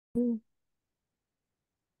And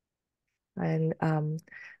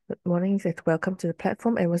good morning and welcome to the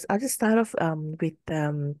platform. I'll just start off with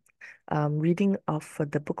reading of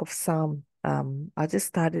the book of Psalm. I'll just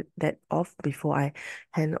start that off before I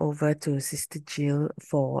hand over to Sister Jill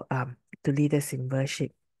for to lead us in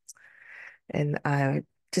worship. And I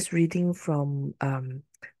just reading from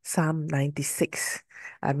Psalm 96.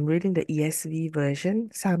 I'm reading the ESV version,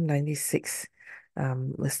 Psalm 96.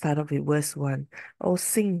 We'll start off with verse 1. Oh,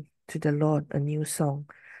 sing to the Lord a new song.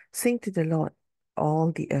 Sing to the Lord,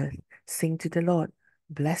 all the earth. Sing to the Lord,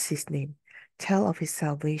 bless his name. Tell of his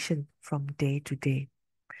salvation from day to day.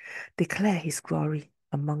 Declare his glory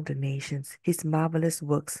among the nations, his marvelous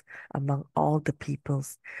works among all the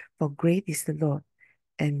peoples. For great is the Lord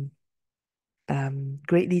and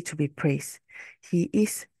greatly to be praised. He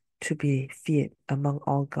is to be feared among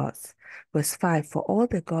all gods. Verse 5, for all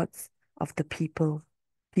the gods of the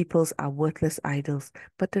peoples are worthless idols,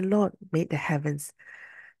 but the Lord made the heavens.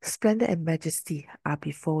 Splendor and majesty are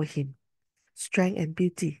before him. Strength and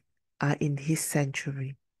beauty are in his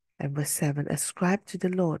sanctuary. And verse 7, ascribe to the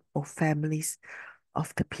Lord, O families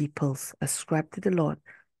of the peoples. Ascribe to the Lord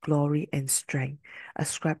glory and strength.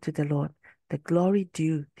 Ascribe to the Lord the glory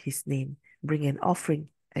due his name. Bring an offering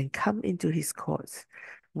and come into his courts.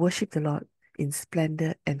 Worship the Lord in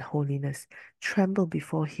splendor and holiness. Tremble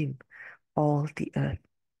before him, all the earth.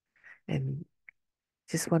 And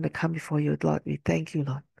just want to come before you, Lord. We thank you,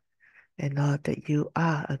 Lord. And Lord, that you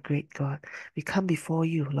are a great God. We come before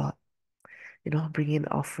you, Lord, bring in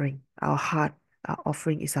offering. Our heart, our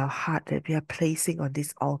offering is our heart that we are placing on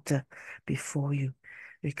this altar before you.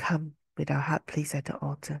 We come with our heart placed at the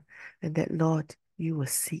altar, and that, Lord, you will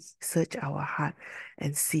search our heart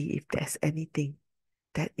and see if there's anything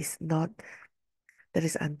that is not, that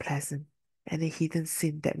is unpleasant, any hidden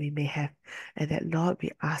sin that we may have. And that, Lord,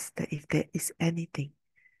 we ask that if there is anything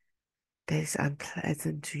that is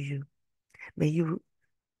unpleasant to you, may you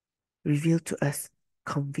reveal to us,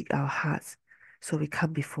 convict our hearts, so we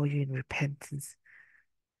come before you in repentance.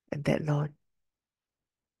 And that, Lord,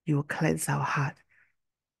 you will cleanse our heart,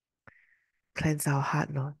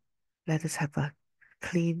 Lord. Let us have a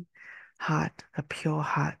clean heart, a pure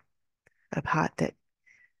heart, a heart that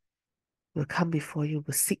will come before you,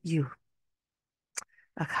 will seek you,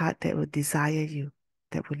 a heart that will desire you,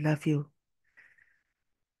 that will love you,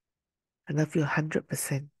 and love you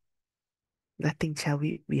 100%. Nothing shall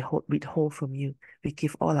we withhold from you. We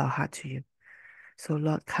give all our heart to you. So,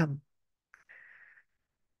 Lord, come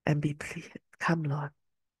and be pleased. Come, Lord,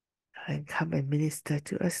 and come and minister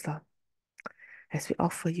to us, Lord, as we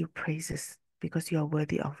offer you praises because you are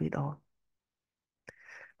worthy of it all.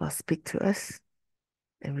 Lord, speak to us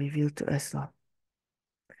and reveal to us, Lord,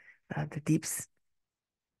 the deep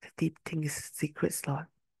things, secrets, Lord.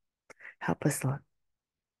 Help us, Lord,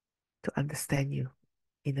 to understand you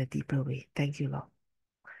in a deeper way. Thank you, Lord.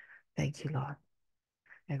 Thank you, Lord.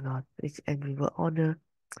 And Lord, and we will honor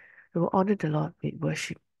the Lord with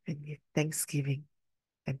worship and with thanksgiving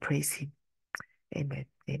and praise Him. Amen.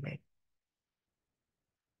 Amen.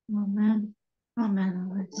 Amen.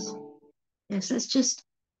 Amen, Alice. Yes, let's just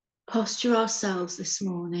posture ourselves this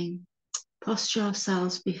morning. Posture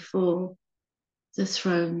ourselves before the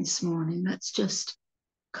throne this morning. Let's just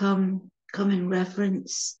come in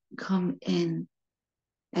reverence, come in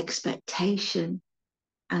expectation,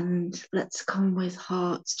 and let's come with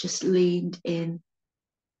hearts just leaned in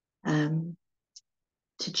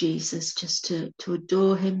to Jesus, just to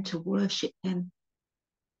adore him, to worship him,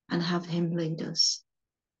 and have him lead us.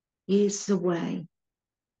 He is the way,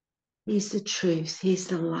 he's the truth, he's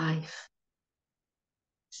the life.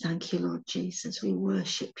 Thank you, Lord Jesus. We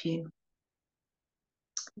worship you.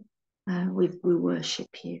 We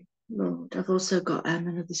worship you, Lord. I've also got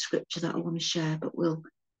another scripture that I want to share, but we'll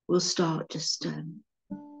start just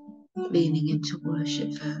leaning into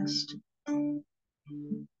worship first.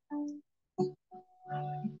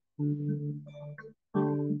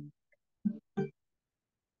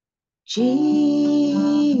 Jesus,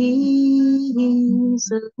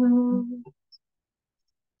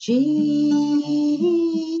 Jesus,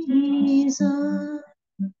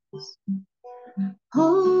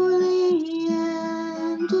 Holy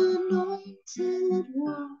and anointed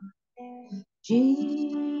one, Jesus,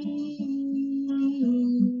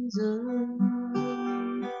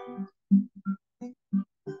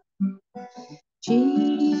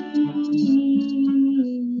 Jesus,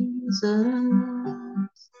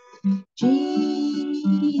 Jesus,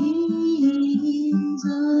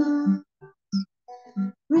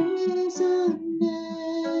 risen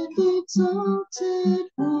and exalted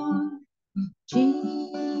one, Jesus,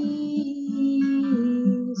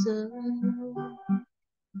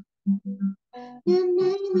 Your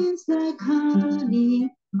name is like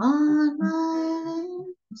honey on my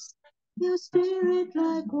lips. Your spirit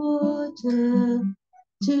like water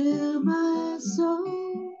to my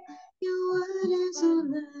soul. Your word is a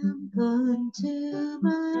lamp unto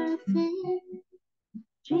my feet.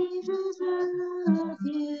 Jesus, I love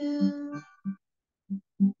you.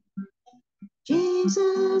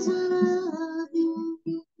 Jesus, I love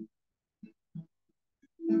you.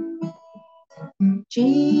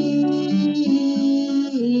 Jesus,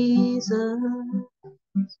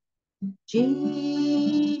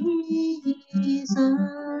 Jesus,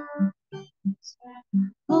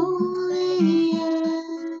 holy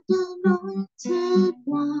and anointed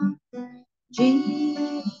one, Jesus,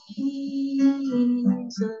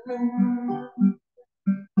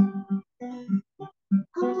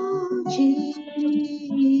 oh Jesus,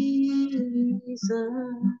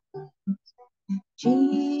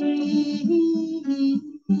 Jesus.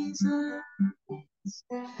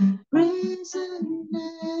 Risen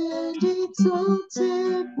and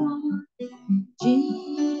exalted one,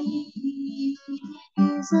 Jesus.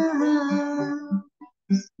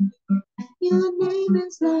 Your name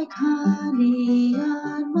is like honey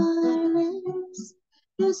on my lips,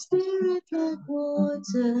 your spirit like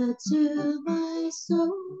water to my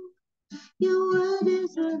soul. Your word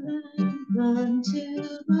is a lamp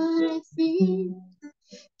unto my feet.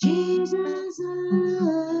 Jesus, I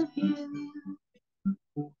love you.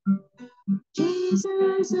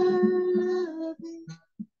 Jesus, I love you.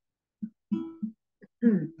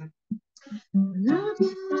 Love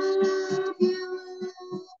you, I love you, I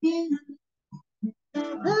love you.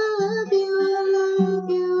 I love you, I love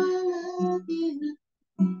you, I love you.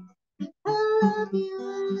 I love you,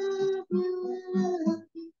 I love you,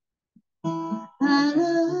 I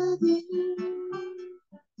love you.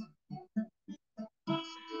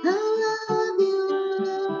 I love you, I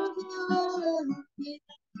love you, I love you.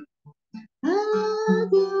 I love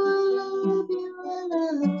you, I love you, I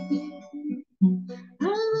love you.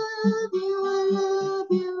 I love you, I love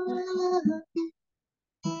you, I love you.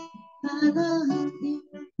 I love you.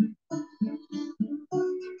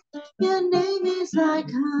 Your name is like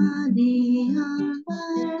honey on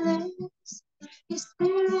my lips. Your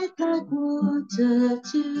spirit like water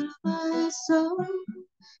to my soul.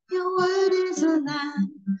 Your word is a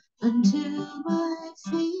lamp unto my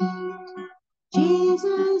feet.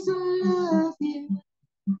 Jesus, I love you.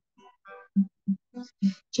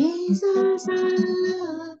 Jesus, I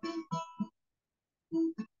love you.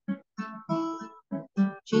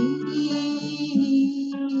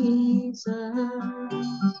 Jesus,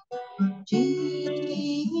 Jesus,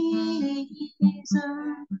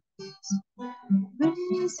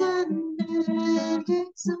 risen and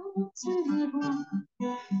exalted one,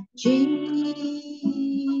 Jesus.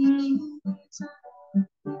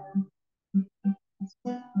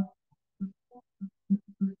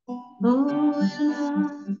 Oh, I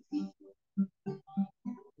love you,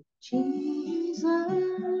 Jesus.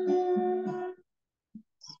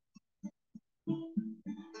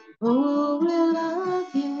 Oh, we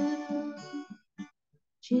love you,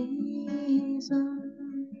 Jesus.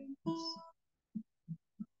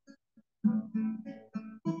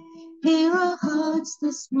 Hear our hearts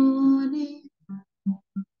this morning,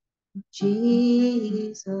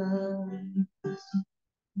 Jesus.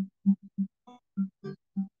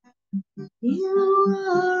 You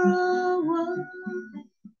are our one.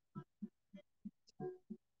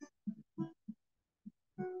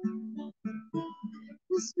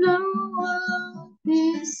 There's no one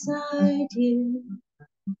beside you,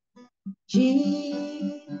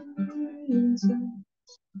 Jesus.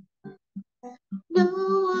 No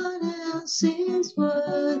one else is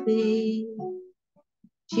worthy,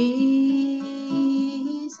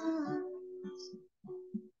 Jesus.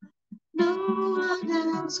 No one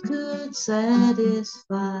else could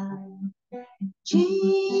satisfy,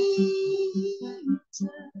 Jesus.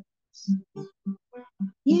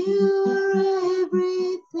 You are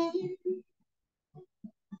everything.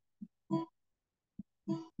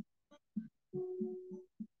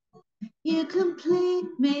 You complete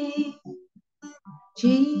me,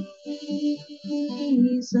 Jesus.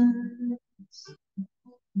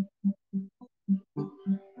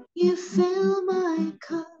 You fill my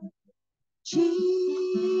cup, Jesus.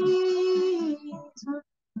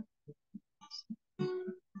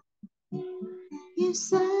 You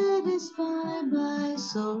satisfy my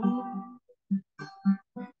soul,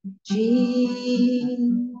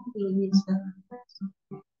 Jesus.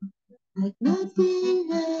 Like nothing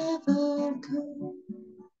ever could.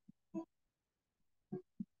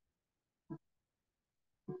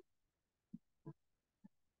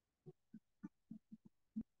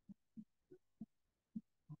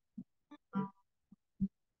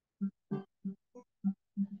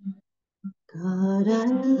 God, I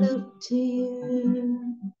look to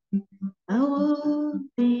you. I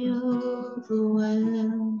won't be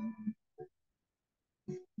overwhelmed.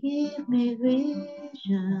 Give me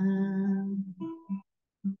vision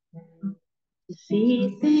to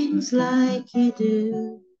see things like you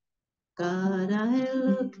do. God, I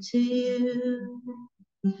look to you.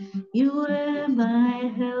 You where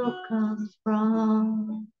my help comes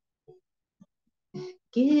from.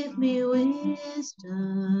 Give me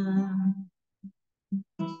wisdom.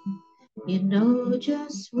 You know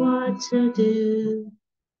just what to do.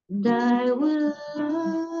 And I will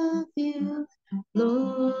love you,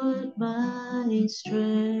 Lord, my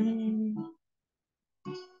strength.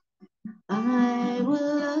 I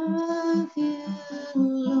will love you,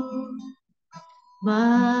 Lord,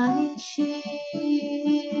 my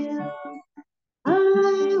shield.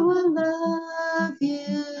 I will love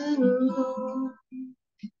you, Lord,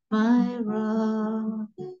 my rock,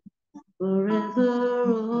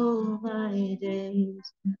 forever all my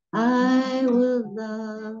days. I will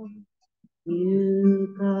love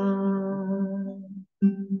you, God.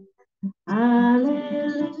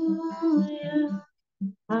 Hallelujah,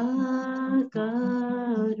 our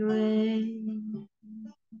God reigns.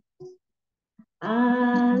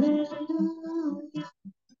 Hallelujah,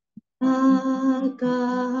 our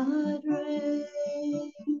God reigns.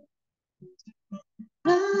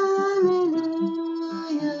 Hallelujah,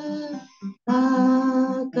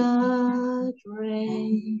 our God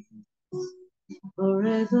reigns.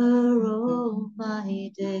 Forever all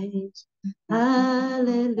my days.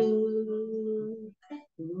 Hallelujah.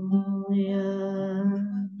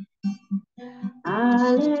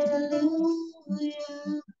 Hallelujah.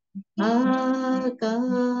 Our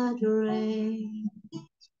God reigns.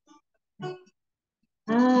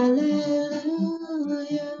 Hallelujah.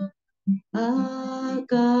 Our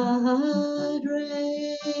God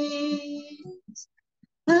reigns.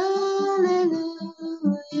 Hallelujah.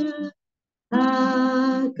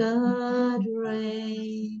 Our God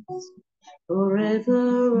reigns.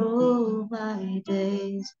 Forever all my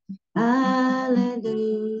days. Hallelujah.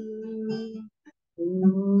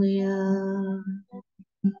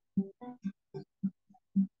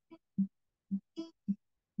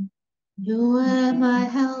 You're where my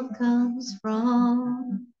help comes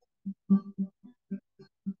from.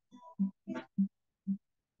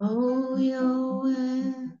 Oh, you're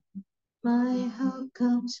where my help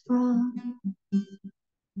comes from.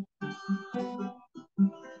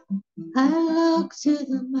 I look to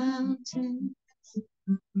the mountains.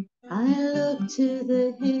 I look to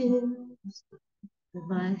the hills.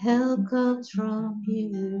 My help comes from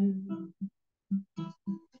you.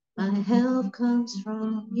 My help comes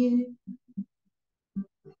from you.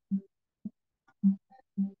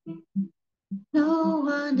 No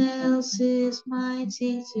one else is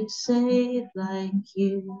mighty to save like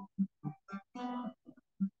you.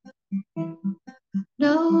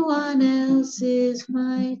 No one else is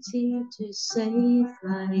mighty to save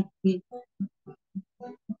like you.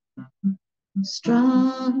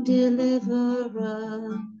 Strong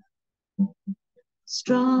deliverer,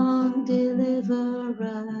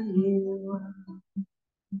 you are.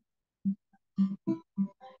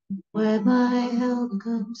 Where my help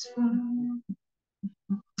comes from.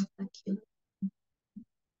 Thank you.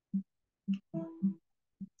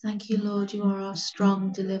 Thank you, Lord, you are our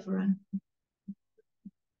strong deliverer.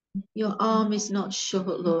 Your arm is not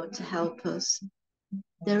short, Lord, to help us.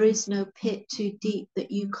 There is no pit too deep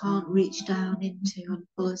that you can't reach down into and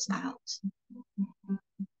pull us out.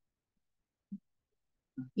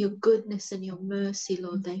 Your goodness and your mercy,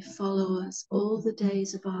 Lord, they follow us all the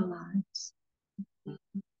days of our lives.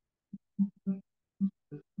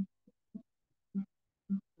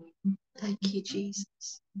 Thank you,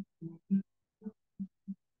 Jesus.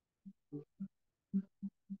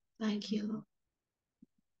 Thank you, Lord.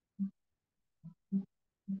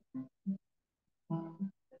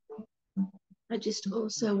 I just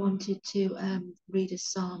also wanted to read a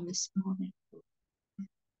psalm this morning,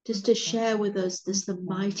 just to share with us the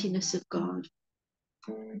mightiness of God,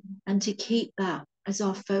 and to keep that as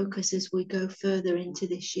our focus as we go further into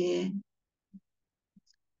this year.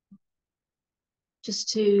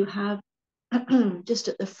 Just to have just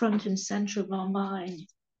at the front and center of our mind.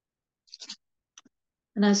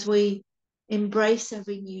 And as we embrace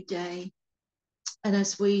every new day, and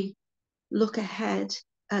as we look ahead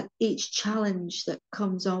at each challenge that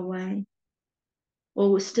comes our way,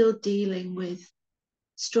 or we're still dealing with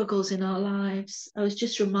struggles in our lives. I was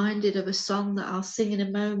just reminded of a song that I'll sing in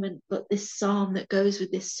a moment, but this psalm that goes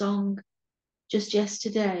with this song just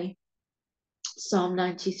yesterday, Psalm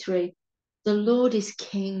 93. The Lord is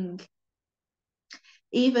King.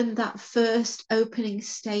 Even that first opening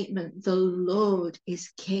statement, the Lord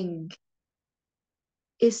is King,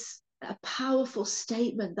 is a powerful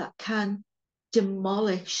statement that can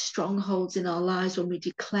demolish strongholds in our lives when we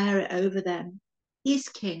declare it over them. He's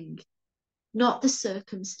King, not the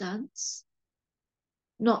circumstance,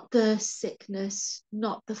 not the sickness,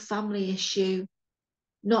 not the family issue,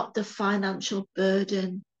 not the financial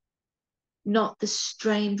burden, not the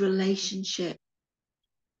strained relationship,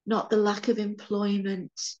 not the lack of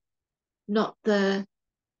employment, not the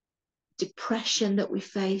depression that we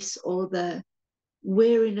face or the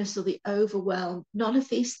weariness or the overwhelm. None of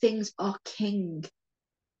these things are King.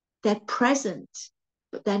 They're present,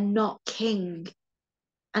 but they're not King.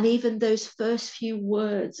 And even those first few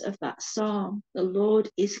words of that psalm, the Lord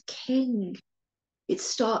is King, it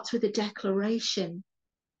starts with a declaration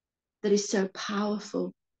that is so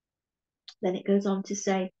powerful. Then it goes on to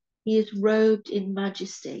say, he is robed in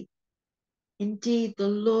majesty. Indeed, the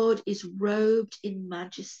Lord is robed in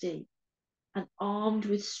majesty and armed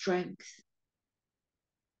with strength.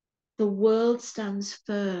 The world stands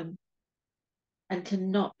firm and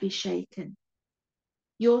cannot be shaken.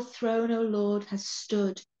 Your throne, O Lord, has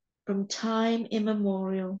stood from time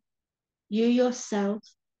immemorial. You yourself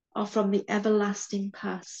are from the everlasting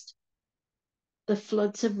past. The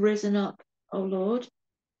floods have risen up, O Lord.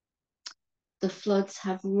 The floods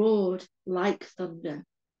have roared like thunder.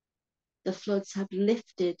 The floods have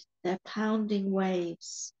lifted their pounding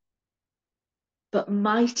waves. But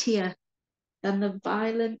mightier than the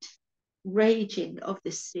violent raging of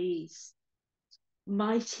the seas,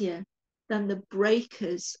 mightier than the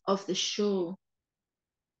breakers of the shore.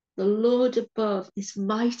 The Lord above is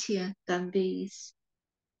mightier than these.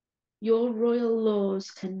 Your royal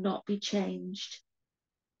laws cannot be changed.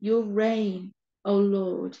 Your reign, O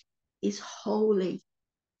Lord, is holy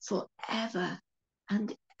forever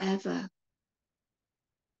and ever.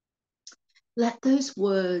 Let those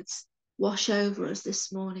words wash over us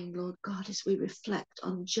this morning, Lord God, as we reflect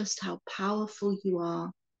on just how powerful you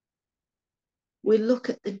are. We look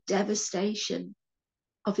at the devastation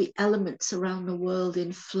of the elements around the world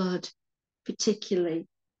in flood, particularly,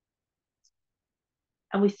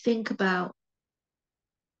 and we think about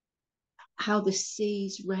how the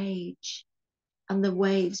seas rage and the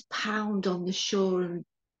waves pound on the shore and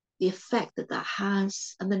the effect that that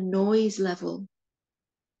has and the noise level.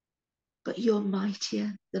 But you're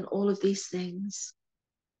mightier than all of these things,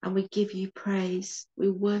 and we give you praise. We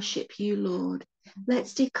worship you, Lord.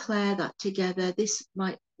 Let's declare that together. This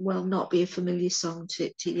might well not be a familiar song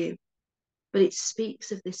to you, but it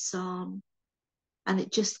speaks of this psalm, and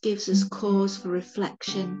it just gives us cause for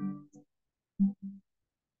reflection.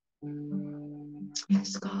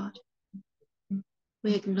 Yes, God.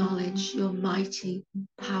 We acknowledge your mighty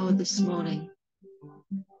power this morning.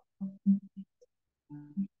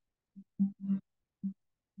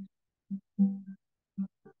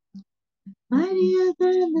 Mightier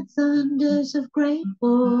than the thunders of great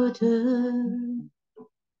water,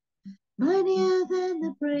 mightier than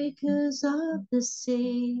the breakers of the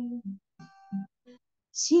sea.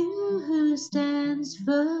 It's you who stands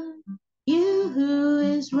firm, you who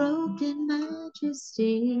is robed in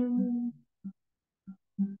majesty.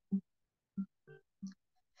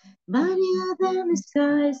 Mightier than the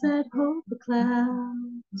skies that hold the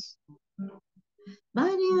clouds,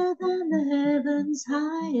 mightier than the heavens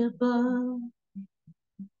high above.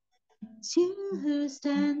 It's you who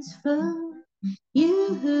stands firm,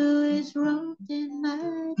 you who is robed in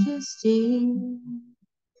majesty.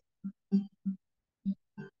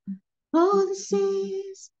 Oh, the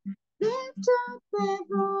seas lift up their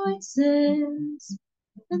voices,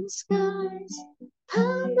 and the skies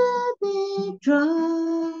pound their big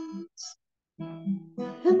drums,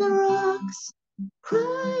 and the rocks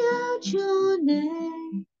cry out your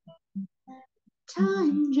name.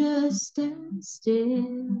 Time just stands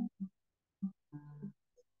still.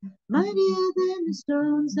 Mightier than the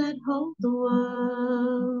stones that hold the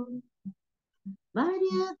world,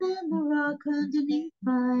 mightier than the rock underneath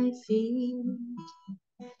my feet.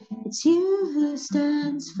 It's you who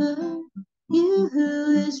stands firm, you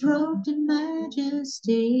who is robed in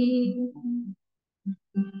majesty.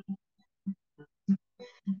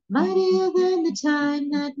 Mightier than the time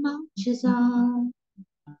that marches on,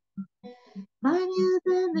 mightier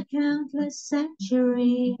than the countless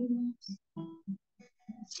centuries.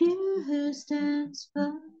 It's you who stands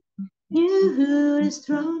firm, you who is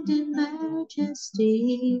throned in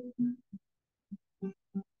majesty.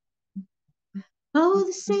 Oh,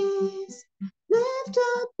 the seas lift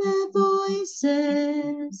up their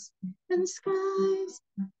voices, and the skies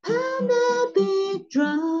pound their big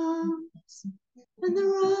drums, and the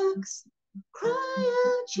rocks cry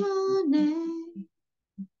your name.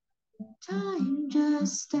 Time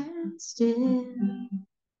just stands still.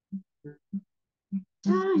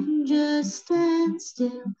 Time just stands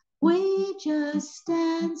still. We just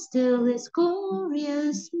stand still. This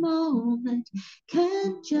glorious moment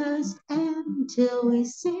can't just end till we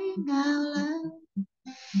sing out loud.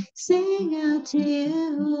 Sing out to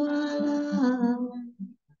you, our love.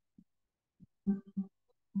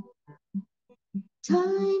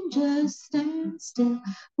 Time just stands still.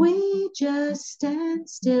 We just stand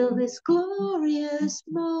still. This glorious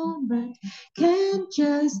moment can't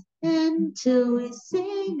just end till we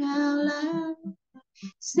sing out loud.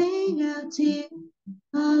 Sing out to you,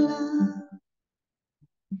 our love.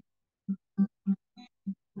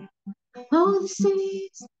 Oh, the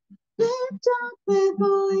seas lift up their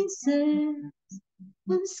voices, and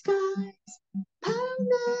the skies pound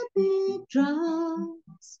their big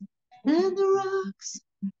drums, and the rocks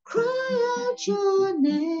cry out your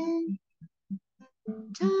name.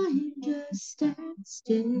 Time just stands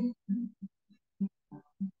still.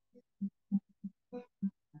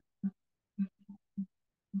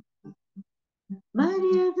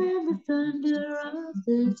 Mightier than the thunder of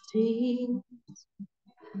the sea,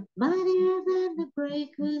 mightier than the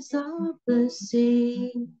breakers of the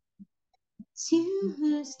sea. It's you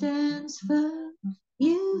who stands firm,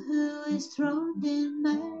 you who is throned in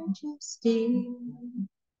majesty.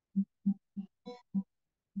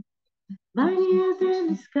 Mightier than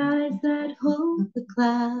the skies that hold the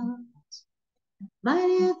clouds,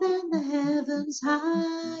 mightier than the heavens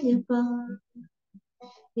high above.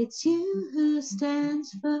 It's you who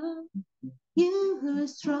stands firm, you who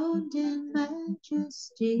is throned in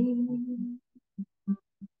majesty.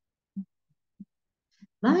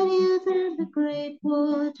 Mightier than the great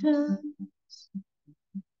waters,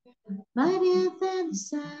 mightier than the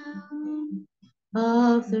sound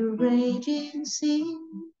of the raging sea.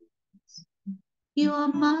 You are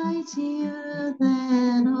mightier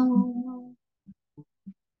than all.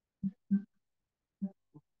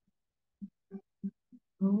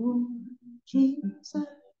 Oh, Jesus,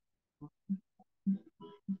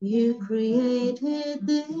 you created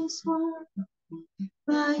this world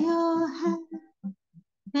by your hand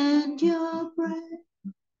and your breath.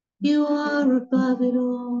 You are above it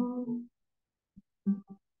all.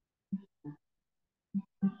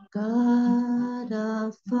 God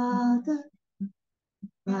our Father,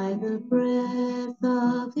 by the breath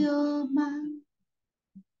of your mouth,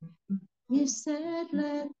 you said,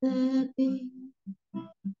 let there be.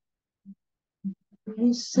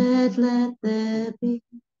 You said, let there be.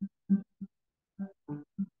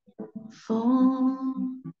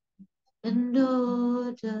 Form and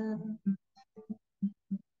order,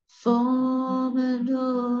 form and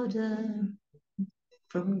order,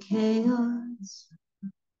 from chaos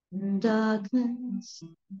and darkness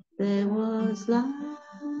there was light.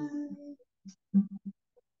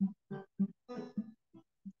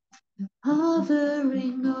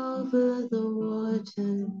 Hovering over the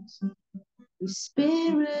waters, your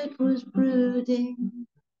spirit was brooding,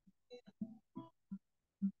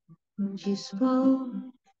 and you spoke.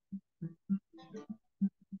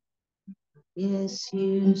 Yes,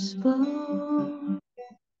 you spoke.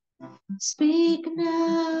 Speak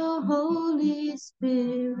now, Holy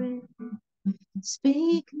Spirit.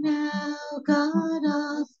 Speak now, God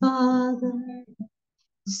our Father.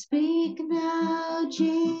 Speak now,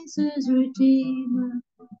 Jesus Redeemer,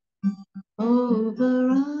 over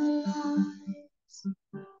our lives.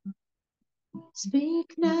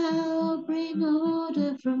 Speak now, bring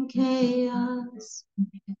order from chaos.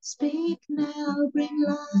 Speak now, bring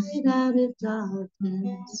light out of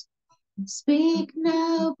darkness. Speak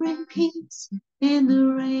now, bring peace in the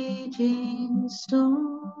raging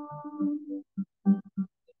storm.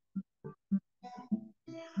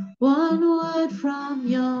 One word from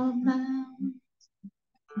your mouth,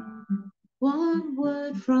 one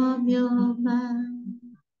word from your mouth,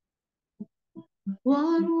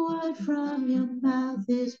 one word from your mouth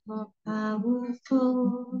is more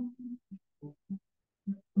powerful.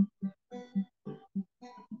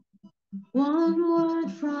 One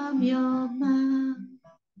word from your mouth,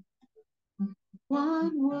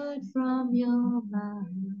 one word from your mouth,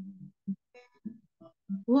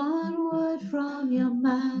 one word from your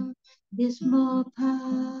mouth is more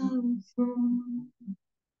powerful.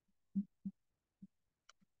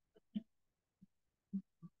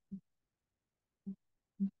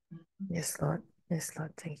 Yes, Lord. Yes,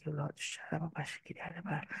 Lord. Thank you, Lord.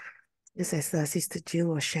 Just as Sister Jill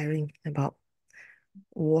was sharing about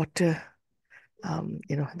water,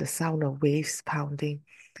 the sound of waves pounding,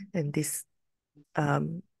 and this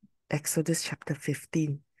Exodus chapter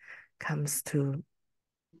 15 comes to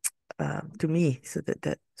to me.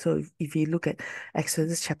 So if you look at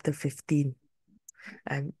Exodus chapter 15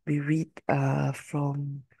 and we read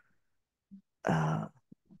from uh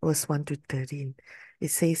verse 1 to 13, it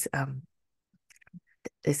says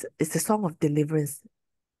it's the song of deliverance.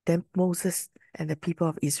 Then Moses and the people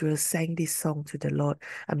of Israel sang this song to the Lord.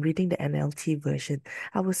 I'm reading the NLT version.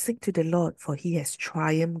 I will sing to the Lord, for he has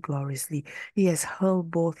triumphed gloriously. He has hurled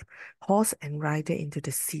both horse and rider into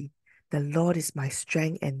the sea. The Lord is my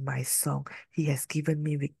strength and my song. He has given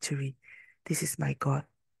me victory. This is my God,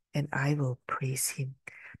 and I will praise him.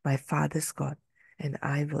 My father's God, and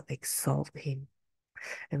I will exalt him.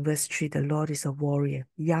 And verse 3, the Lord is a warrior.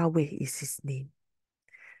 Yahweh is his name.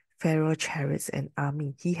 Pharaoh chariots and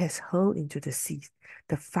army he has hurled into the sea.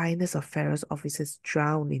 The finest of Pharaoh's officers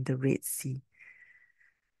drowned in the Red Sea.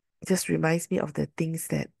 It just reminds me of the things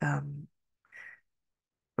that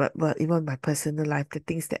but even my personal life, the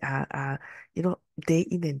things that are day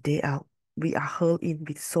in and day out, we are hurled in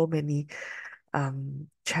with so many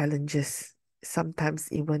challenges. Sometimes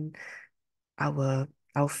even our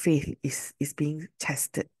our faith is being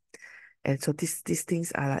tested. And so these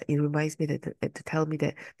things are like, it reminds me that to tell me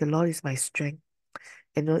that the Lord is my strength.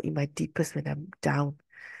 And in my deepest when I'm down,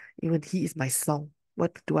 even He is my song.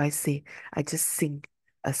 What do I say? I just sing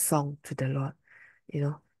a song to the Lord.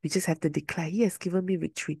 We just have to declare He has given me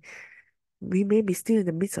victory. We may be still in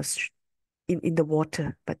the midst of in the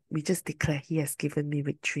water, but we just declare He has given me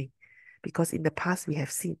victory. Because in the past we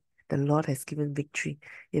have seen the Lord has given victory,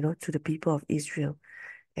 to the people of Israel.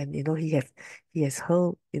 And He has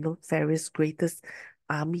hurled, Pharaoh's greatest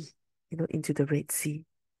army, into the Red Sea.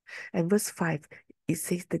 And verse 5, it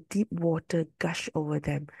says, the deep water gushed over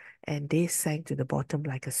them, and they sank to the bottom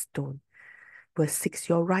like a stone. Verse 6,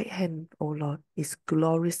 your right hand, O Lord, is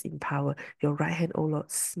glorious in power. Your right hand, O Lord,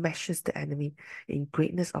 smashes the enemy. In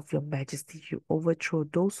greatness of your majesty, you overthrow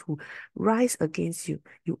those who rise against you.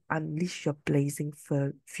 You unleash your blazing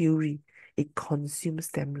fury. It consumes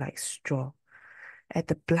them like straw. At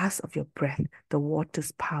the blast of your breath, the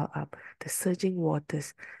waters pile up. The surging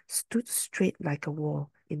waters stood straight like a wall.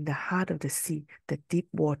 In the heart of the sea, the deep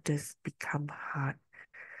waters become hard.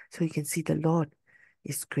 So you can see the Lord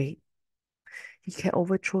is great. He can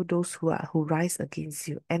overthrow those who rise against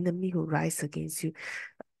you, enemy who rise against you,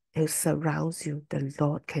 who surrounds you. The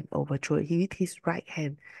Lord can overthrow. He with his right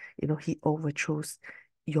hand, he overthrows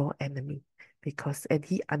your enemy and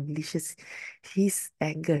he unleashes his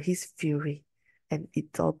anger, his fury, and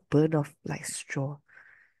it's all burned off like straw.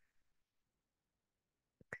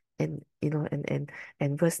 And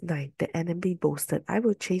verse 9, the enemy boasted, I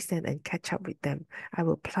will chase them and catch up with them. I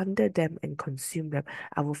will plunder them and consume them.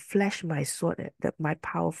 I will flash my sword that my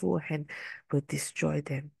powerful hand will destroy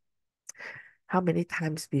them. How many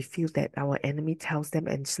times we feel that our enemy tells them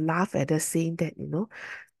and laugh at us, saying that,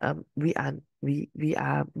 we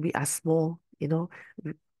are small,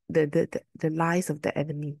 the lies of the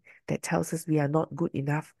enemy that tells us we are not good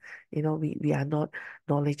enough, we are not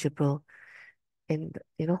knowledgeable, and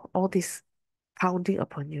all this pounding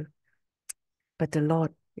upon you. But the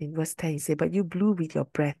Lord, in verse 10, he said, but you blew with your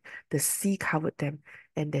breath, the sea covered them,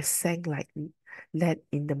 and they sank like lead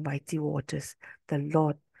in the mighty waters. The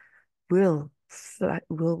Lord will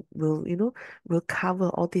cover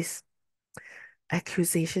all these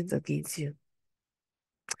accusations against you.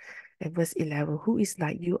 And verse 11, who is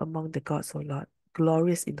like you among the gods, O Lord,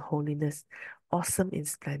 glorious in holiness, awesome in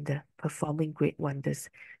splendor, performing great wonders.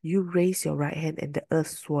 You raise your right hand and the earth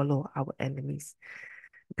swallow our enemies.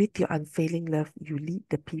 With your unfailing love, you lead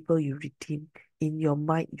the people you redeem. In your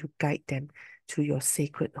might, you guide them to your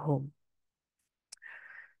sacred home.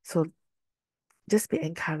 So just be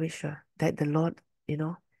encouraged that the Lord,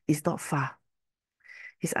 is not far.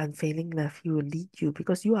 His unfailing love, He will lead you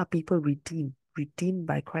because you are people redeemed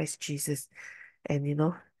by Christ Jesus. And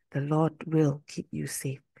the Lord will keep you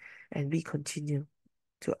safe. And we continue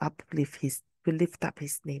to we lift up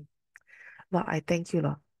His name. Lord, I thank you,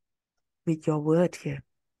 Lord, with your word here.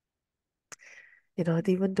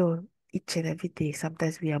 Even though each and every day,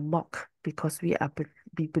 sometimes we are mocked because we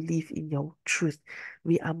believe in your truth.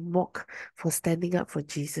 We are mocked for standing up for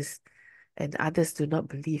Jesus, and others do not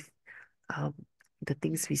believe um, the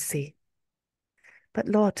things we say. But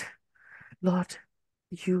Lord,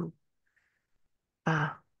 you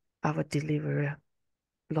are our deliverer.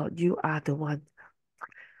 Lord, you are the one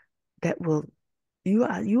that will, you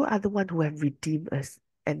are the one who have redeemed us.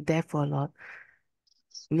 And therefore, Lord,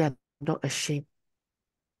 we are not ashamed.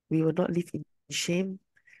 We will not live in shame,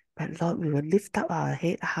 but Lord, we will lift up our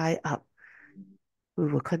head high up.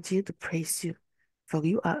 We will continue to praise you. For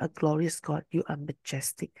you are a glorious God. You are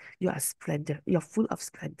majestic. You are splendor. You're full of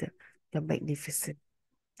splendor. You're magnificent.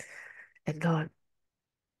 And Lord,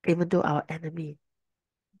 even though our enemy,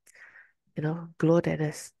 gloat at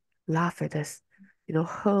us, laugh at us,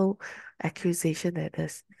 hurl accusation at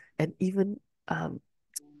us, and even um,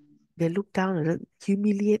 they look down and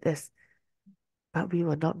humiliate us, but we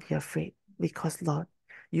will not be afraid because, Lord,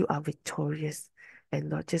 you are victorious. And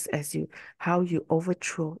Lord, just as how you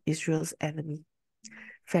overthrow Israel's enemy,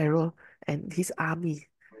 Pharaoh and his army,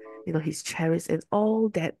 his chariots and all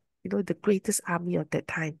that, the greatest army of that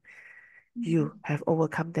time. You have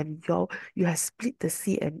overcome them. You have split the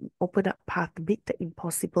sea and opened up path to make the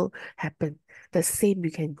impossible happen. The same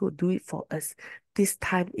you can go do it for us this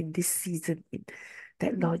time in this season.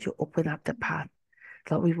 That Lord, you open up the path.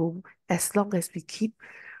 Lord, we will, as long as we keep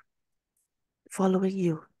following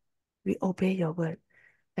you, we obey your word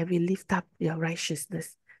and we lift up your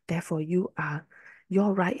righteousness. Therefore, you are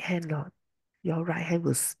your right hand, Lord. Your right hand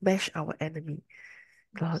will smash our enemy.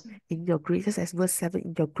 Lord, in your greatness, as verse 7,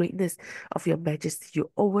 in your greatness of your majesty,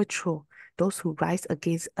 you overthrow those who rise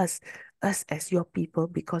against us as your people,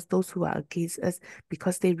 because those who are against us,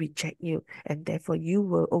 because they reject you, and therefore you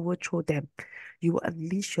will overthrow them. You will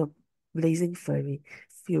unleash your blazing fury.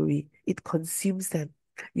 It consumes them.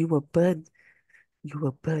 You will burn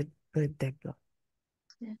them, Lord.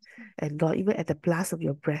 Yes. And Lord, even at the blast of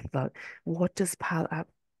your breath, Lord, waters pile up.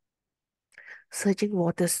 Surging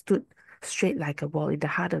waters stood straight like a wall. In the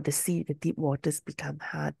heart of the sea, the deep waters become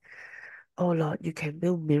hard. Oh Lord, you can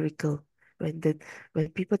do miracle. When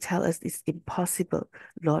people tell us it's impossible,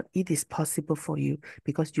 Lord, it is possible for you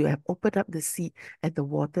because you have opened up the sea and the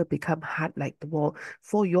water become hard like the wall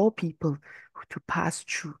for your people to pass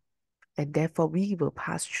through. And therefore we will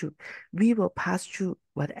pass through. We will pass through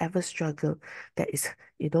whatever struggle that is,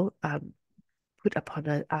 put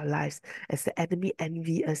upon our lives, as the enemy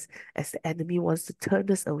envy us, as the enemy wants to turn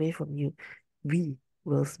us away from you, we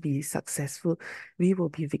will be successful. We will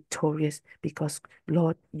be victorious because,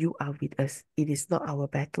 Lord, you are with us. It is not our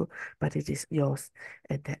battle, but it is yours.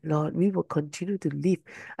 And that, Lord, we will continue to live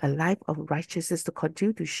a life of righteousness, to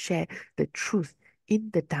continue to share the truth in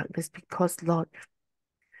the darkness because, Lord,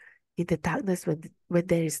 in the darkness, when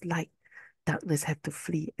there is light, darkness have to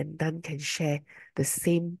flee and none can share the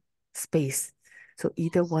same space. So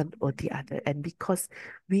either one or the other. And because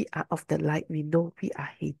we are of the light, we know we are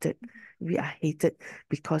hated. We are hated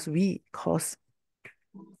because we cause,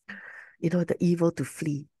 the evil to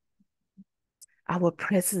flee. Our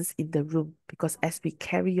presence in the room, because as we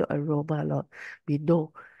carry your aroma, Lord, we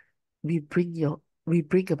know we bring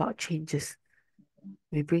about changes.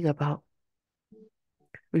 We bring about,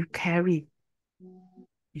 we carry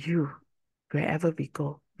you wherever we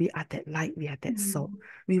go. We are that light, we are that salt.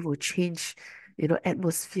 We will change,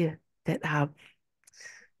 atmosphere that are,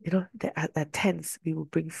 that are tense. We will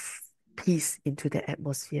bring peace into the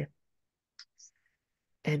atmosphere.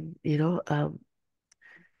 And,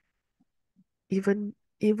 even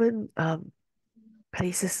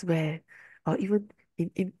places where, or even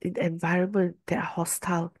in environment that are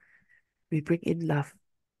hostile, we bring in love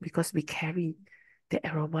because we carry the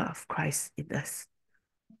aroma of Christ in us.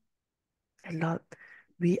 And Lord,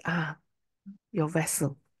 we are your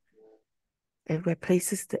vessel. And where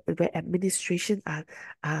places where administration are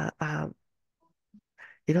are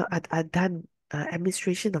done,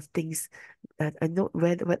 administration of things. I know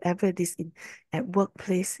whatever it is at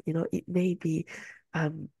workplace, it may be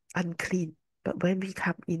unclean, but when we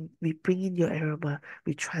come in, we bring in your aroma,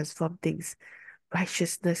 we transform things.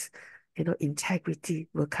 Righteousness, integrity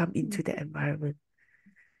will come into the environment.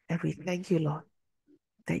 And we thank you, Lord,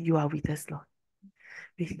 that you are with us, Lord.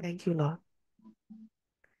 We thank you, Lord,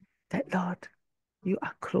 that, Lord, you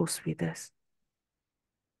are close with us.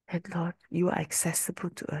 And Lord, you are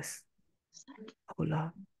accessible to us. Oh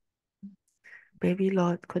Lord, may we,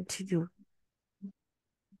 Lord, continue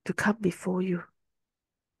to come before you,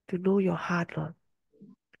 to know your heart, Lord.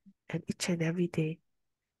 And each and every day,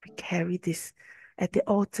 we carry this at the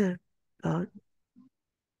altar, Lord.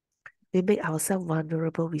 We make ourselves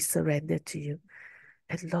vulnerable, we surrender to you.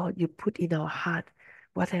 And Lord, you put in our heart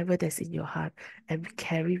whatever that's in your heart, and we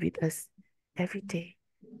carry with us every day.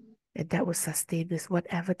 And that will sustain us,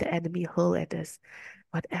 whatever the enemy hurl at us,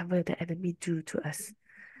 whatever the enemy do to us,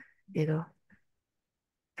 you know,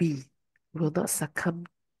 we will not succumb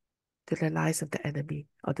to the lies of the enemy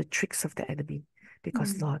or the tricks of the enemy.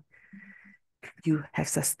 Because, Lord, you have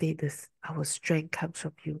sustained us. Our strength comes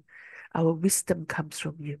from you. Our wisdom comes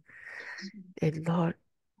from you. And Lord,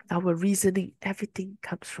 our reasoning, everything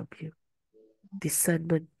comes from you.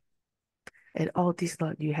 Discernment. And all this,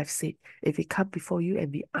 Lord, you have said, if we come before you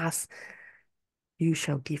and we ask, you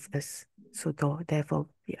shall give us. So, Lord, therefore,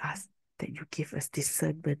 we ask that you give us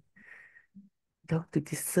discernment, to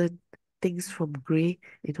discern things from gray,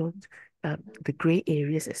 the gray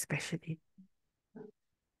areas especially.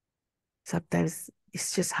 Sometimes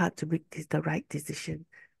it's just hard to make the right decision,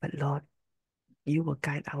 but Lord, you will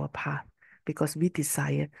guide our path because we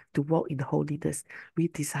desire to walk in holiness. We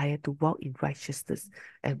desire to walk in righteousness,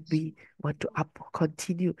 and we want to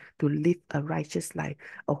continue to live a righteous life,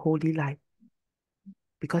 a holy life,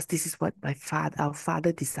 because this is what our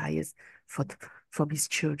Father desires from his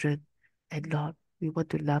children. And Lord, we want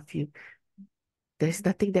to love you. There's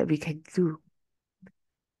nothing that we can do,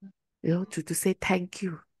 to say thank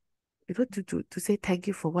you. To say thank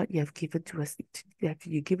you for what you have given to us.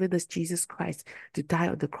 You've given us Jesus Christ to die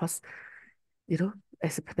on the cross,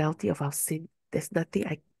 as a penalty of our sin. There's nothing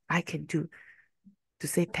I can do to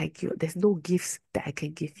say thank you. There's no gifts that I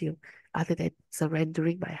can give you other than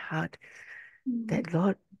surrendering my heart. That,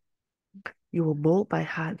 Lord, you will mold my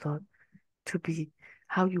heart, Lord, to be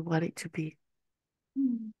how you want it to be.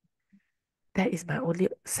 That is my only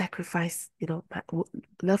sacrifice, my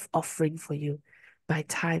love offering for you. My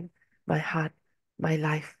time, my heart, my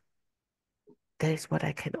life. That is what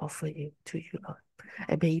I can offer to you, Lord.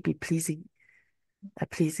 And may it be a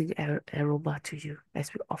pleasing aroma to you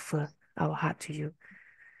as we offer our heart to you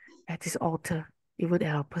at this altar, even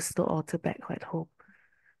at our personal altar back at home.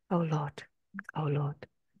 Oh Lord, oh Lord,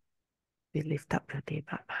 we lift up your name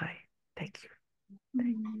up high. Thank you.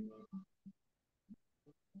 Thank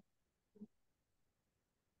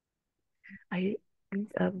you.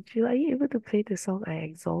 Jill, are you able to play the song I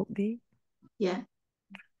Exalt Thee? Yeah.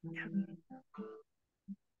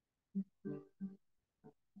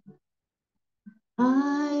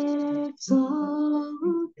 I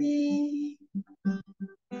exalt thee,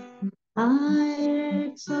 I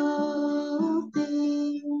exalt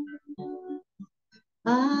thee,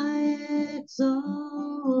 I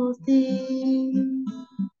exalt thee,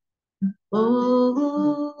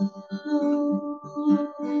 oh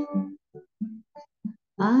Lord,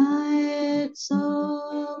 I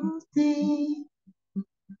exalt thee,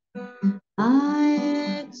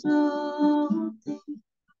 I exalt thee,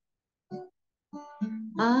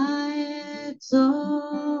 I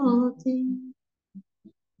exalt thee,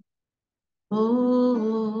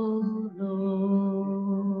 oh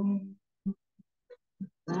Lord.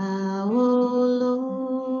 Thou, O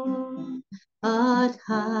Lord, art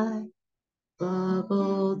high above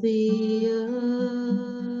all the earth.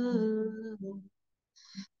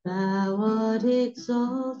 Thou art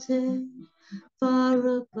exalted far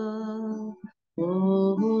above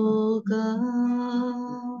all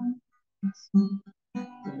gods.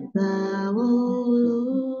 Thou, O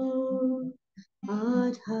Lord,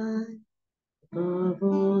 art high above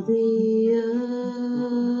all the earth.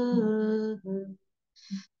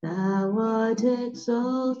 Thou art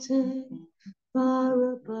exalted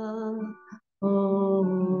far above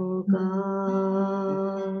all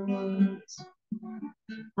gods.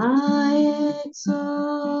 I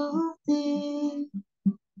exalt thee,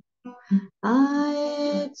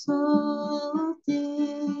 I exalt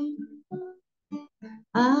thee,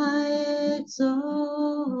 I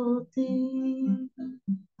exalt thee,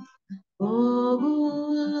 oh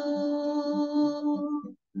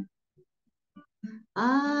Lord,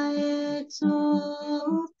 I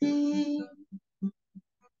exalt thee,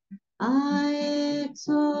 I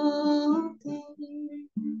exalt thee,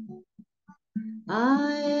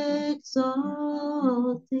 I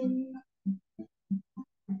exalt thee,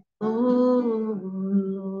 oh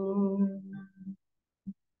Lord.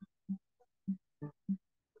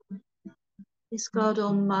 Yes, God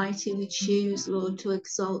Almighty, we choose, Lord, to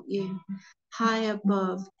exalt you high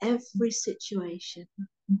above every situation,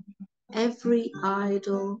 every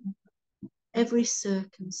idol, every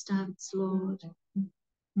circumstance, Lord,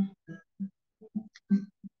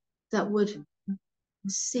 that would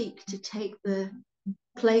seek to take the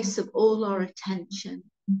place of all our attention.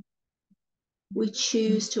 We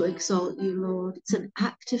choose to exalt you, Lord. It's an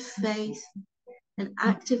act of faith, an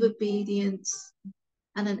act of obedience,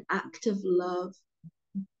 and an act of love.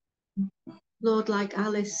 Lord, like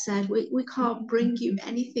Alice said, we can't bring you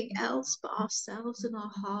anything else but ourselves and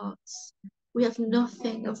our hearts. We have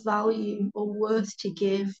nothing of value or worth to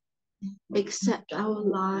give except our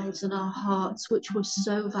lives and our hearts, which were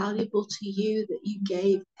so valuable to you that you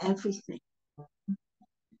gave everything.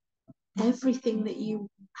 Everything that you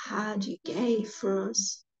had, you gave for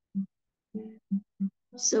us.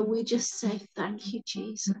 So we just say thank you,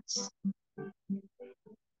 Jesus.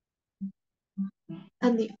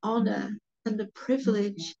 And the honor and the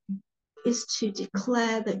privilege is to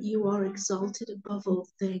declare that you are exalted above all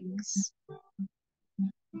things.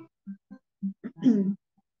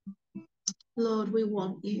 Lord, we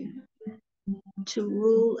want you. to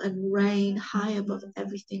rule and reign high above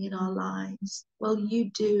everything in our lives. Well, you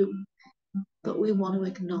do, but we want to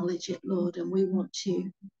acknowledge it, Lord, and we want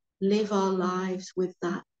to live our lives with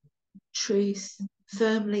that truth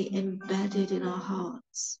firmly embedded in our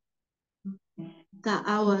hearts, that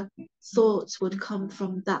our thoughts would come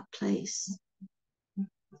from that place,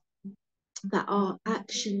 that our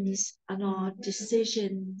actions and our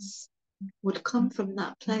decisions would come from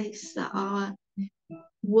that place, that our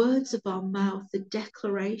words of our mouth, the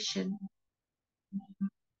declaration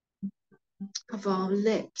of our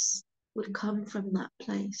lips would come from that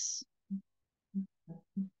place.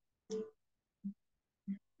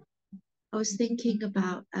 I was thinking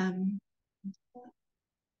about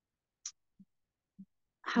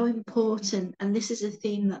how important, and this is a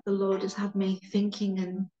theme that the Lord has had me thinking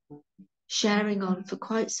and sharing on for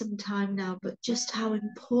quite some time now, but just how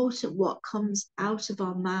important what comes out of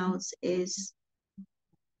our mouths is,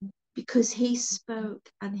 because He spoke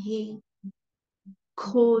and He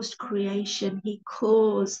caused creation. He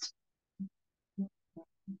caused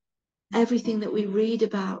everything that we read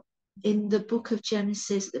about in the book of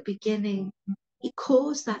Genesis at the beginning. He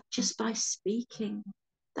caused that just by speaking.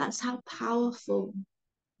 That's how powerful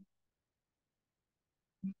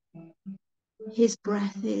His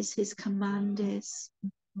breath is, His command is.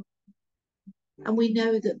 And we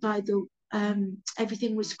know that by the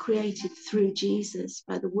everything was created through Jesus,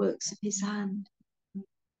 by the works of His hand.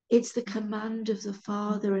 It's the command of the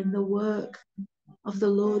Father and the work of the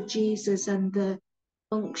Lord Jesus and the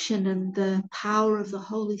unction and the power of the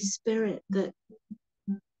Holy Spirit that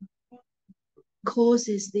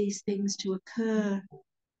causes these things to occur.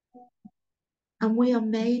 And we are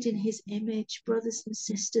made in His image, brothers and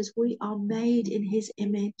sisters. We are made in His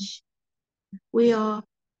image. We are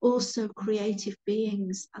also creative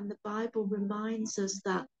beings, and the Bible reminds us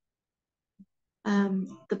that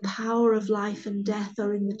the power of life and death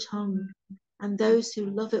are in the tongue, and those who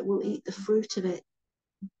love it will eat the fruit of it.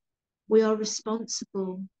 We are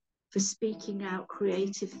responsible for speaking out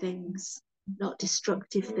creative things, not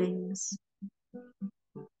destructive things.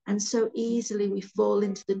 And so easily we fall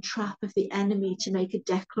into the trap of the enemy to make a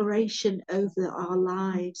declaration over our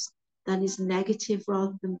lives that is negative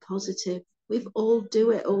rather than positive. We all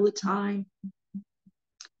do it all the time.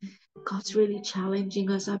 God's really challenging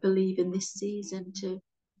us, I believe, in this season to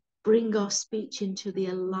bring our speech into the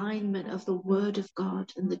alignment of the Word of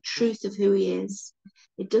God and the truth of who He is.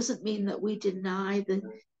 It doesn't mean that we deny the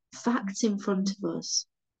facts in front of us.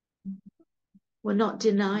 We're not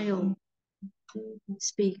denial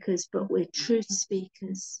speakers, but we're truth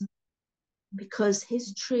speakers, because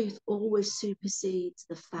His truth always supersedes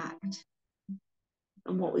the fact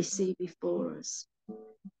and what we see before us.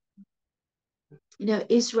 You know,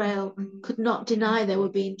 Israel could not deny they were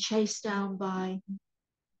being chased down by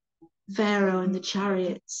Pharaoh and the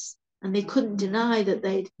chariots, and they couldn't deny that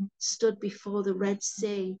they'd stood before the Red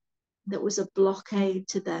Sea that was a blockade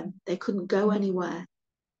to them. They couldn't go anywhere.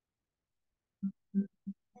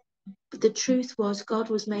 But the truth was, God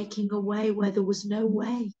was making a way where there was no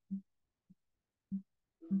way.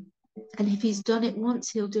 And if He's done it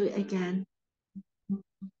once, He'll do it again.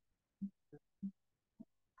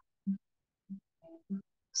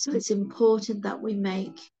 So it's important that we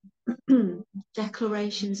make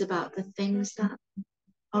declarations about the things that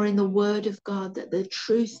are in the Word of God, that the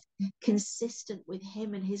truth consistent with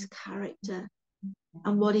Him and His character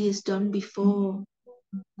and what He has done before,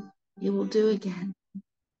 He will do again.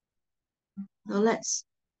 Now let's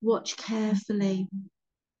watch carefully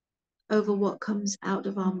over what comes out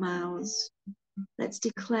of our mouths. Let's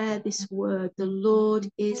declare this word: the Lord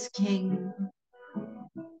is King.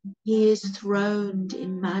 He is throned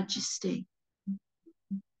in majesty.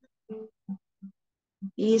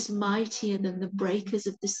 He is mightier than the breakers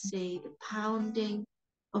of the sea, the pounding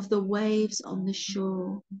of the waves on the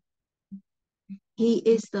shore. He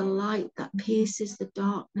is the light that pierces the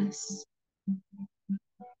darkness.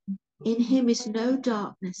 In Him is no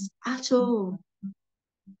darkness at all.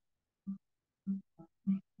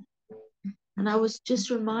 And I was just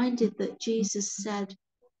reminded that Jesus said,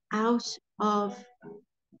 out of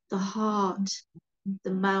the heart,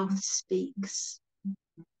 the mouth speaks.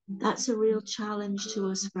 That's a real challenge to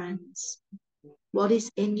us, friends. What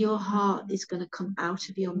is in your heart is going to come out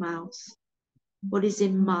of your mouth. What is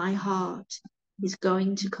in my heart is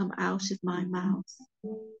going to come out of my mouth.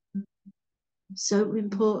 So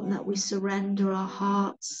important that we surrender our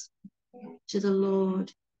hearts to the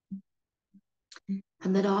Lord,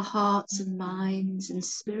 and that our hearts and minds and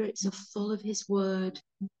spirits are full of His word,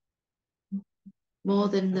 more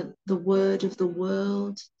than the word of the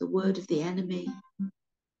world, the word of the enemy,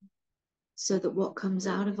 so that what comes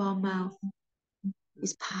out of our mouth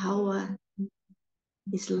His power,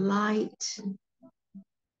 His light,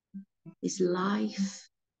 His life.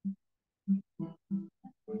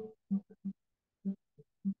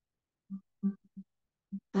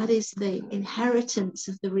 That is the inheritance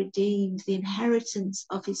of the redeemed, the inheritance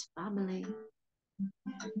of His family.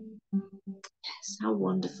 Yes, how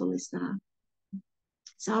wonderful is that?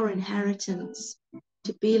 It's our inheritance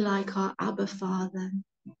to be like our Abba Father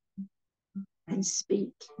and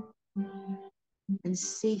speak and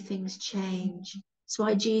see things change. That's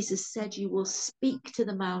why Jesus said, you will speak to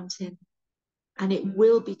the mountain and it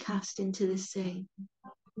will be cast into the sea.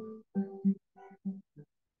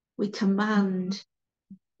 We command,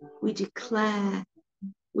 we declare,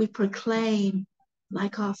 we proclaim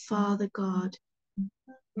like our Father God,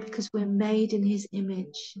 because we're made in His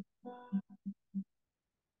image.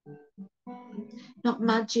 Not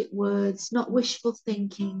magic words, not wishful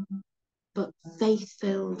thinking, but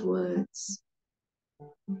faith-filled words.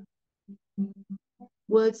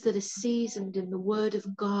 Words that are seasoned in the Word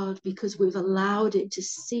of God, because we've allowed it to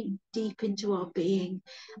seep deep into our being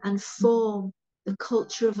and form the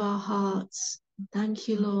culture of our hearts. Thank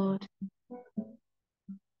you, Lord.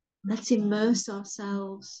 Let's immerse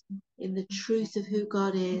ourselves in the truth of who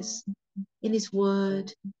God is, in His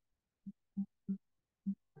Word.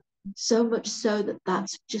 So much so that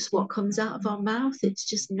that's just what comes out of our mouth. It's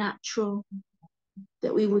just natural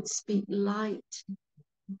that we would speak light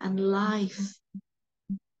and life,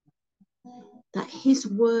 that His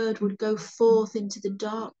Word would go forth into the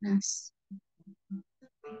darkness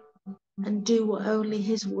and do what only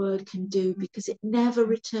His Word can do, because it never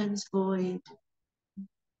returns void.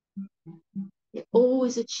 It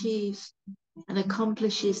always achieves and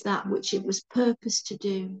accomplishes that which it was purposed to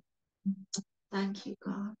do. Thank you,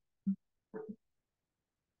 God.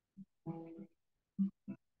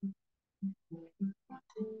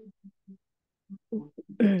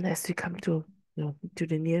 As we come to to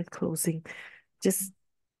the near closing, just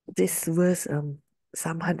this verse,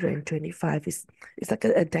 Psalm 125 is it's like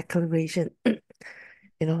a declaration.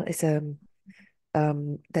 It's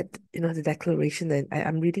that the declaration, and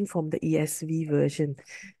I'm reading from the ESV version.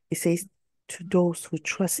 It says, "To those who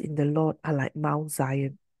trust in the Lord are like Mount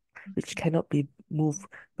Zion, which cannot be moved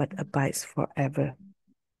but abides forever.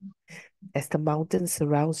 As the mountain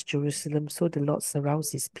surrounds Jerusalem, so the Lord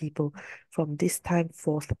surrounds His people from this time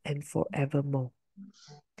forth and forevermore.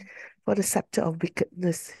 For the scepter of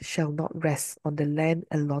wickedness shall not rest on the land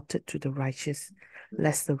allotted to the righteous,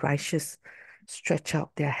 lest the righteous stretch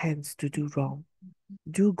out their hands to do wrong.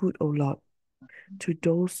 Do good, O Lord, to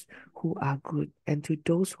those who are good, and to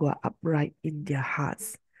those who are upright in their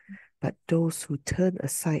hearts. But those who turn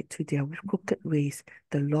aside to their crooked ways,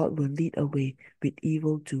 the Lord will lead away with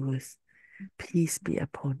evildoers. Peace be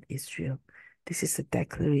upon Israel." This is a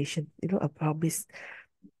declaration, a promise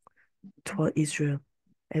toward Israel.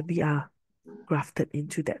 And we are grafted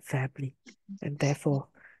into that family. And therefore,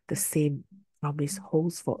 the same promise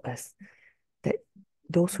holds for us, that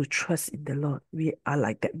those who trust in the Lord, we are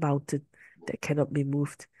like that mountain that cannot be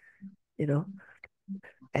moved, you know,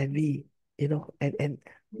 and we,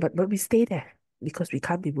 but we stay there because we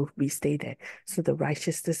can't be moved, we stay there. So the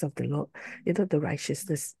righteousness of the Lord, the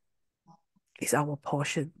righteousness is our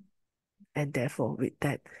portion. And therefore, with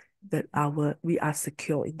that, we are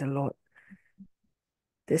secure in the Lord.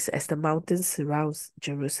 This, as the mountains surrounds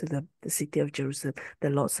Jerusalem, the city of Jerusalem, the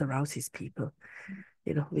Lord surrounds His people.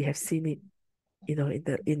 We have seen it.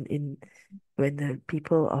 In when the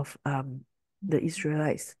people of the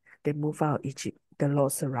Israelites, they move out Egypt, the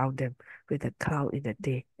Lord surround them with a cloud in the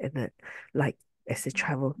day and a light as they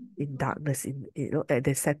travel in darkness. And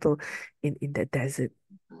they settle in the desert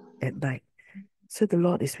at night. So the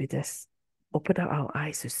Lord is with us. Open up our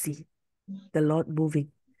eyes to see the Lord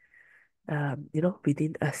moving,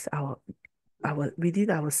 within us, within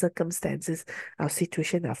our circumstances, our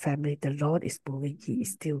situation, our family. The Lord is moving. He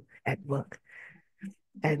is still at work.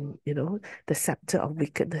 And, the scepter of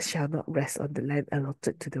wickedness shall not rest on the land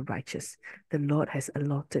allotted to the righteous. The Lord has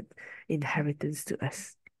allotted inheritance to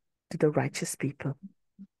us, to the righteous people.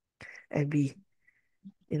 And we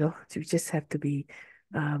just have to be,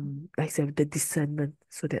 like I said, the discernment,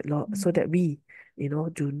 so that we,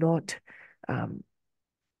 do not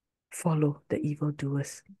follow the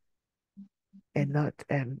evildoers, and not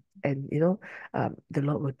the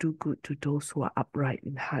Lord will do good to those who are upright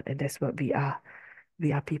in heart. And that's what we are.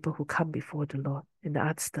 We are people who come before the Lord and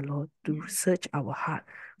ask the Lord to search our heart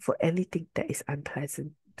for anything that is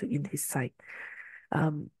unpleasant in His sight.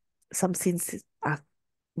 Some sins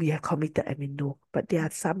we have committed and we know, but there are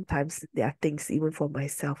things, even for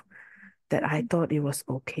myself, that I thought it was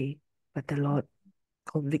okay, but the Lord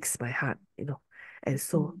convicts my heart, And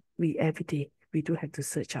so we every day we do have to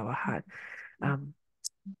search our heart.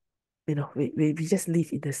 We just live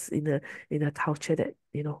in this in a culture that,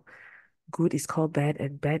 good is called bad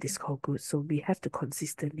and bad is called good. So we have to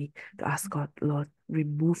consistently to ask God, Lord,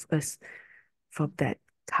 remove us from that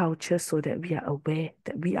culture so that we are aware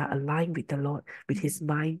that we are aligned with the Lord, with his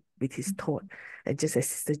mind, with his thought. And just as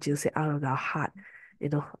Sister Jill said, out of our heart,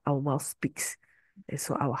 our mouth speaks. And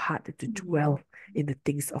so our heart to dwell in the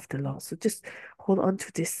things of the Lord. So just hold on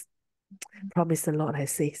to this promise the Lord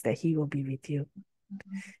has said that he will be with you.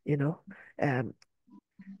 Um,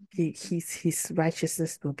 his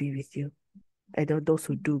righteousness will be with you. And those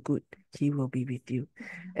who do good, he will be with you.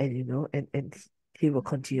 And and he will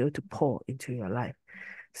continue to pour into your life.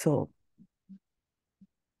 So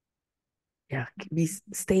yeah,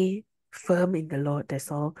 stay firm in the Lord.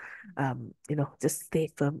 That's all. Just stay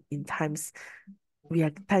firm in times.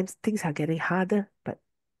 Times things are getting harder, but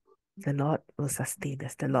the Lord will sustain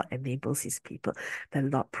us. The Lord enables his people. The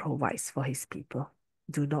Lord provides for his people.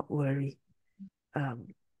 Do not worry. Um,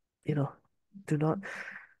 you know, do not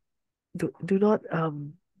do not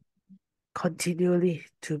continually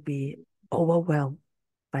to be overwhelmed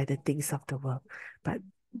by the things of the world, but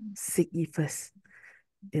seek ye first.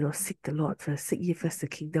 Seek the Lord first. Seek ye first the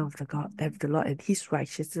kingdom of the Lord and his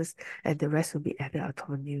righteousness, and the rest will be added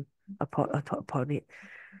upon you, upon it.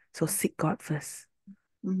 So seek God first,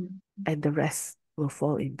 and the rest will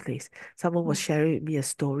fall in place. Someone was sharing with me a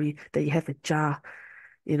story that you have a jar,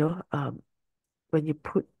 you know, um, when you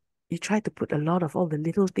try to put a lot of all the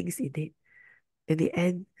little things in it. In the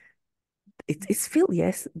end, it's filled,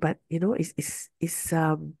 yes, but there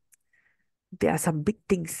are some big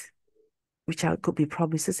things could be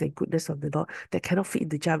promises and goodness of the Lord that cannot fit in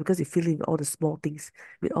the jar because you fill in all the small things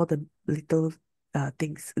with all the little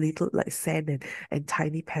things, little like sand and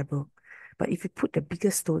tiny pebble. But if you put the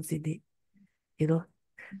bigger stones in it, you know,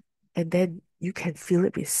 and then you can fill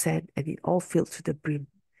it with sand and it all fills to the brim.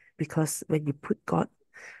 Because when you put God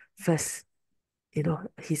first,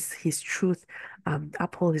 his truth,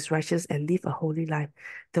 uphold his righteousness and live a holy life.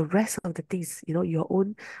 The rest of the things, your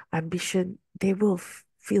own ambition, they will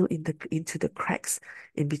fill into the cracks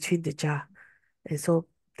in between the jar. And so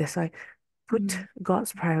that's why put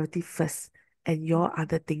God's priority first and your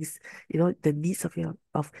other things, the needs of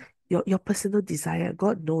your personal desire.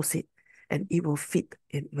 God knows it and it will fit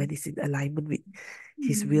when it's in alignment with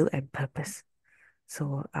his will and purpose.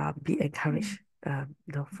 So be encouraged,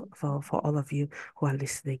 for all of you who are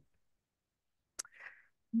listening.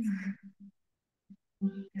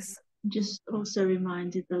 Yes. Just also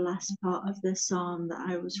reminded the last part of the psalm that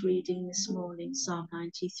I was reading this morning, Psalm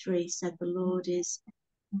 93, said the Lord is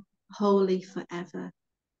holy forever.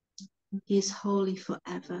 He is holy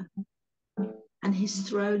forever. And his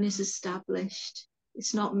throne is established.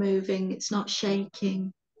 It's not moving, it's not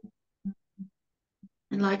shaking.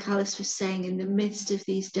 And like Alice was saying, in the midst of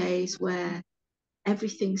these days where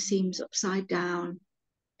everything seems upside down,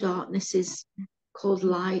 darkness is called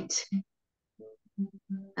light,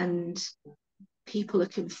 and people are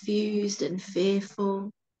confused and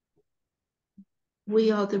fearful,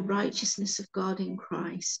 we are the righteousness of God in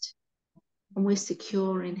Christ, and we're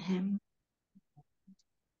secure in him.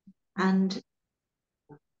 And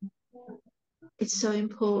it's so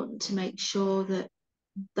important to make sure that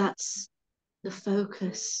that's the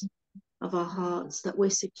focus of our hearts, that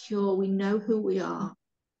we're secure, we know who we are,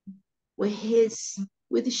 we're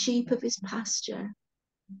the sheep of his pasture,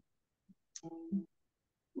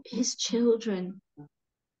 his children.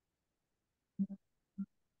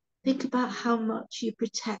 Think about how much you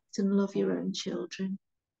protect and love your own children.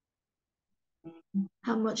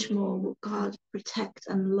 How much more will God protect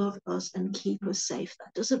and love us and keep us safe?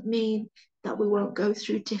 That doesn't mean that we won't go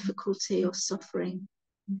through difficulty or suffering,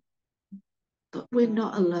 but we're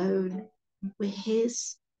not alone. We're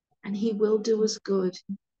his, and he will do us good.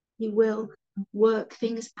 He will work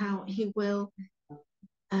things out. He will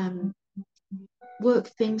work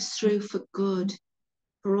things through for good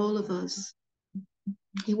for all of us.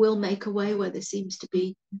 He will make a way where there seems to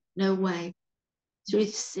be no way through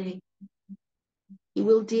the sea. He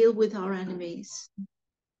will deal with our enemies.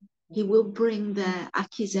 He will bring their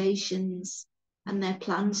accusations and their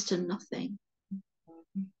plans to nothing.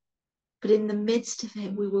 But in the midst of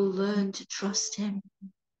it, we will learn to trust him,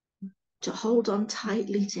 to hold on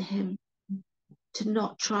tightly to him, to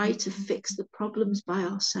not try to fix the problems by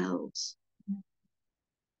ourselves,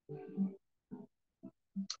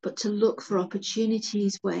 but to look for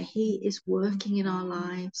opportunities where he is working in our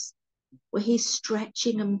lives, where he's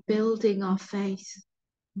stretching and building our faith.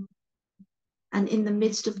 And in the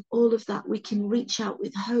midst of all of that, we can reach out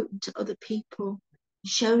with hope to other people,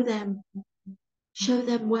 show them Show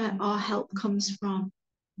them where our help comes from,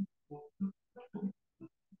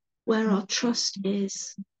 where our trust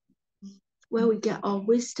is, where we get our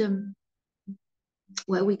wisdom,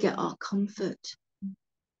 where we get our comfort,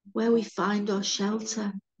 where we find our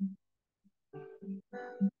shelter,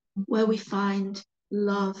 where we find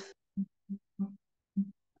love,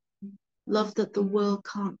 love that the world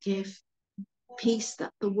can't give, peace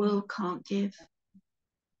that the world can't give.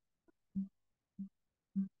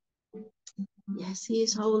 Yes, he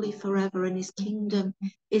is holy forever and his kingdom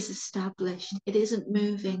is established. It isn't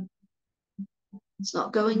moving. It's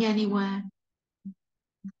not going anywhere.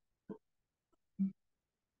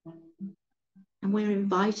 And we're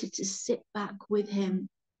invited to sit back with him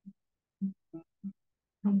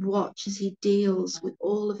and watch as he deals with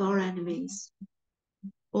all of our enemies,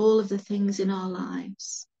 all of the things in our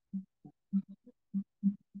lives.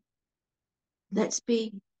 Let's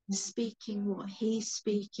be speaking what he's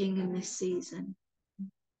speaking in this season.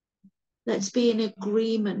 Let's be in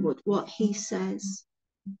agreement with what he says.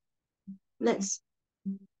 Let's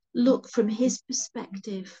look from his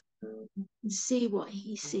perspective and see what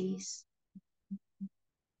he sees.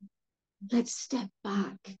 Let's step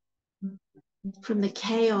back from the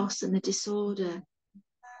chaos and the disorder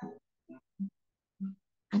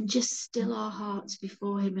and just still our hearts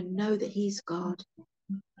before him and know that he's God.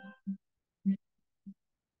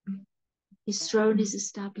 His throne is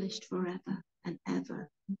established forever and ever.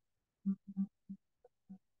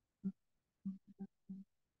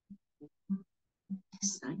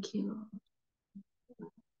 Yes, thank you, Lord.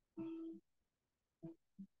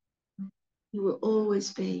 You will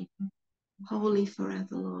always be holy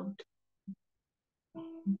forever, Lord.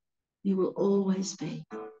 You will always be.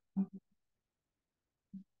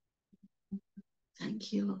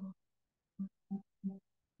 Thank you, Lord.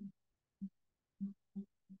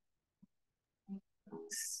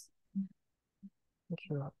 Thank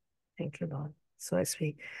you, Lord. Thank you, Lord. So as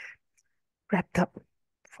we wrapped up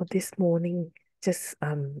for this morning, just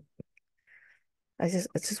I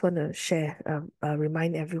just want to share,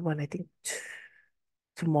 remind everyone. I think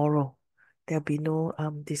tomorrow there'll be no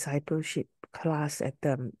discipleship class at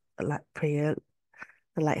the prayer,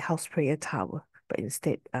 the Lighthouse Prayer Tower, but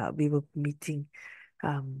instead we will be meeting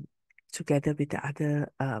um together with the other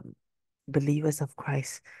believers of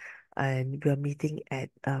Christ, and we are meeting at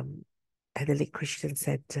Adelaide Christian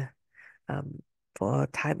Center um for a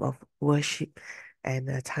time of worship and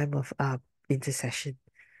a time of intercession.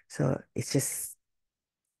 So it's just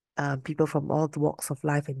people from all the walks of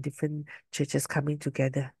life and different churches coming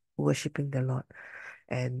together, worshiping the Lord.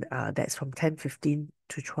 And that's from 10:15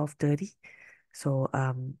 to 12:30. So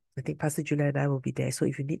I think Pastor Julia and I will be there. So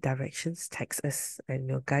if you need directions, text us and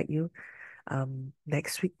we'll guide you.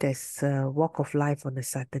 Next week there's a walk of life on a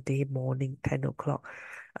Saturday morning, 10 o'clock.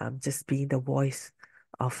 Just being the voice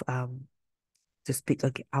of to speak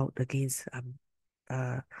out against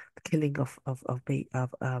the killing of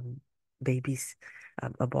babies,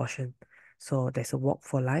 abortion. So there's a walk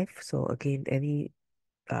for life. So again, any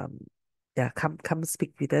um yeah, come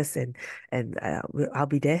speak with us, and I'll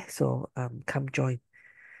be there. So come join.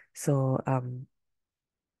 So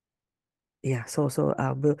yeah,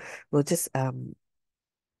 we'll just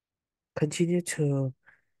continue to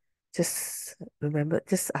just remember,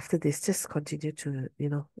 just after this, just continue to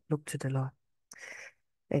look to the Lord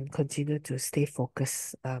and continue to stay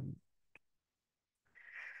focused. And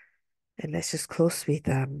let's just close with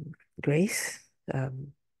grace.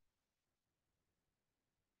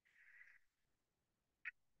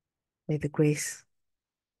 May the grace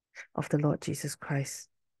of the Lord Jesus Christ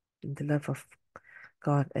and the love of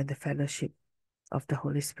God and the fellowship of the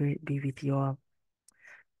Holy Spirit be with you all.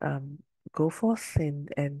 Um, Go forth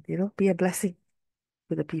and be a blessing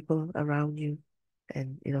to the people around you,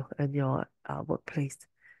 and in your workplace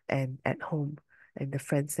and at home, and the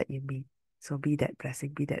friends that you meet. So be that blessing,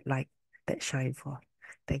 be that light that shine forth.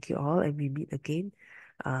 Thank you all, and we meet again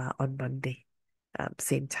on Monday,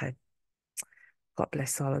 same time. God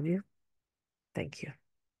bless all of you. Thank you.